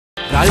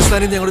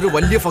രാജസ്ഥാനിൽ ഞങ്ങളൊരു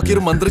വലിയ ഫക്കീർ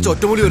മന്ത്രിച്ച്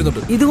ഒറ്റമൂലി വരുന്നുണ്ട്.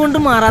 ഇതുകൊണ്ട്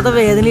മാറാത്ത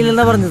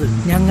വേദനയില്ലെന്നാ പറഞ്ഞത്.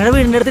 ഞങ്ങളുടെ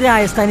വീടിന്റെ അടുത്ത്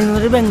രാജസ്ഥാനിൽ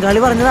നിന്നൊരു ബംഗാളി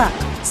പറഞ്ഞതാ.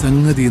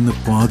 സംഗതി ഇന്ന്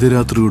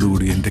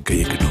പാതിരാത്രിയോടുകൂടി എന്റെ കൈ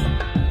കിട്ടും.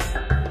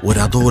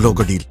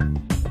 ഒരധോലോകടിയിൽ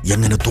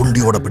എങ്ങനെ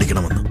തൊണ്ടിയോടെ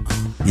പിടിക്കണമെന്ന്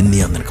ഇന്ന്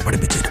ഞാൻ നിനക്ക്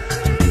പഠിപ്പിച്ചു തരും.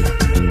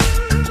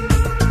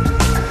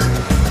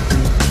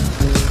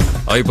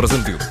 I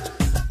present you.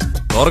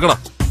 ഓർക്കടാ.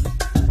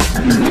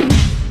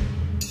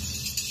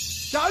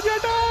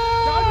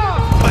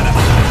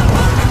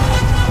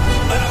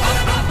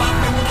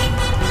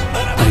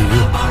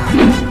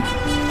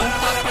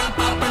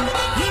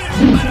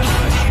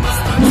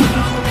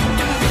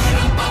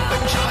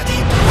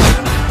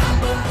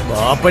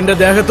 പാപ്പന്റെ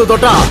ദേഹത്ത്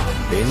തൊട്ടാ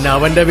പിന്നെ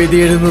അവന്റെ വിധി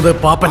എഴുതുന്നത്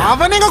പാപ്പൻ.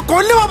 അവനെ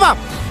കൊല്ലു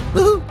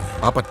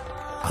പാപ്പൻ.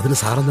 അതിന്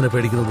സാറെന്തിനെ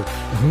പേടിക്കുന്നത്?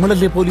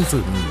 നമ്മളല്ലേ പോലീസ്.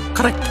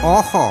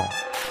 ഓഹോ,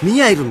 നീ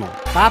ആയിരുന്നു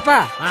പാപ്പ.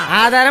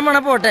 ആധാരം വേണ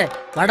പോട്ടെ,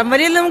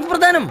 വടംവലിയല്ലേ നമുക്ക്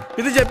പ്രധാനം.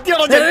 ഇത്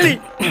ജപ്തിയാണോ? ജപ്തി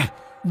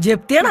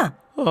ജപ്തിയാണോ?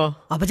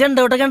 അപ്പൊ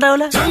ചെണ്ടോട്ടൊക്കെ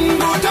ഉണ്ടാവില്ല.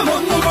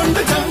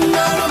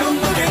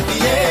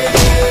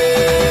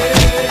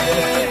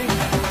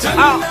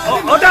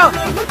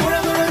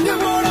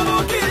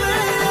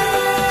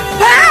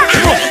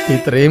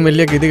 ഇത്രയും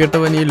വലിയ ഗതി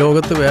കെട്ടവൻ ഈ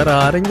ലോകത്ത് വേറെ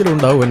ആരെങ്കിലും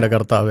ഉണ്ടാവും എന്റെ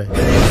കർത്താവേ.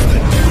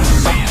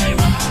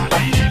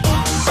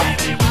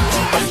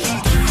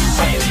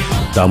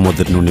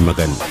 ദാമോദരനുണ്ണി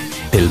മകൻ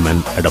Tillman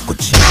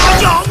എടക്കുച്ചി.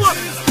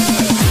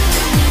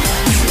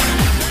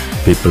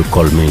 People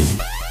call me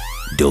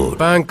Dude.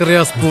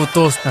 Pancreas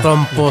പൂത്തോസ്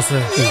തംപോസ്.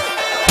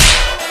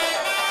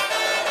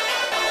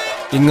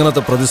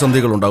 ഇങ്ങനത്തെ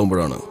പ്രതിസന്ധികൾ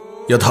ഉണ്ടാകുമ്പോഴാണ്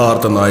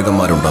യഥാർത്ഥ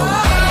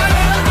നായകന്മാരുണ്ടാവുന്നത്.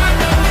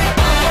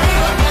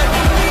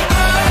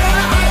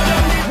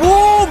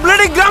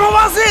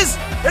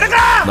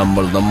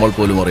 നമ്മൾ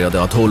പോലും അറിയാതെ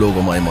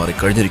അധോലോകമായി മാറി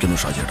കഴിഞ്ഞിരിക്കുന്നു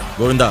ഷാജിയേട്ടാ.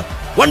 ഗോവിന്ദ,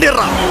 വണ്ടി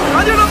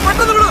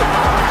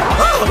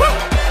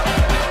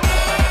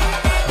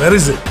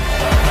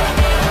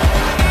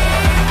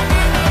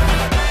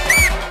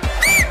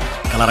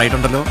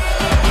കളറായിട്ടുണ്ടല്ലോ.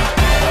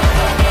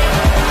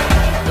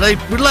 ഈ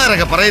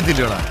പിള്ളേരൊക്കെ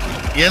പറയത്തില്ലടാ,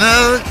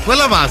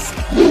 കൊലമാസ്.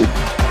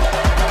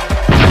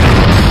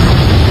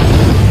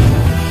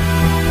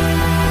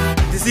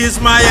 This is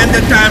my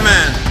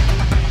entertainment.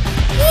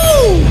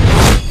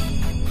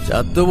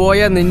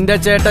 ചത്തുപോയ നിന്റെ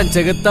ചേട്ടൻ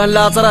ചെകുത്താൻ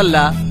ലാസറല്ല,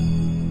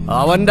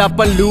 അവന്റെ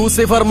അപ്പൻ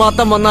ലൂസിഫർ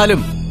മാത്രം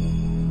വന്നാലും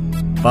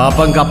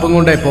പാപ്പൻ കപ്പും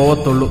കൊണ്ടേ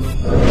പോവത്തുള്ളൂ.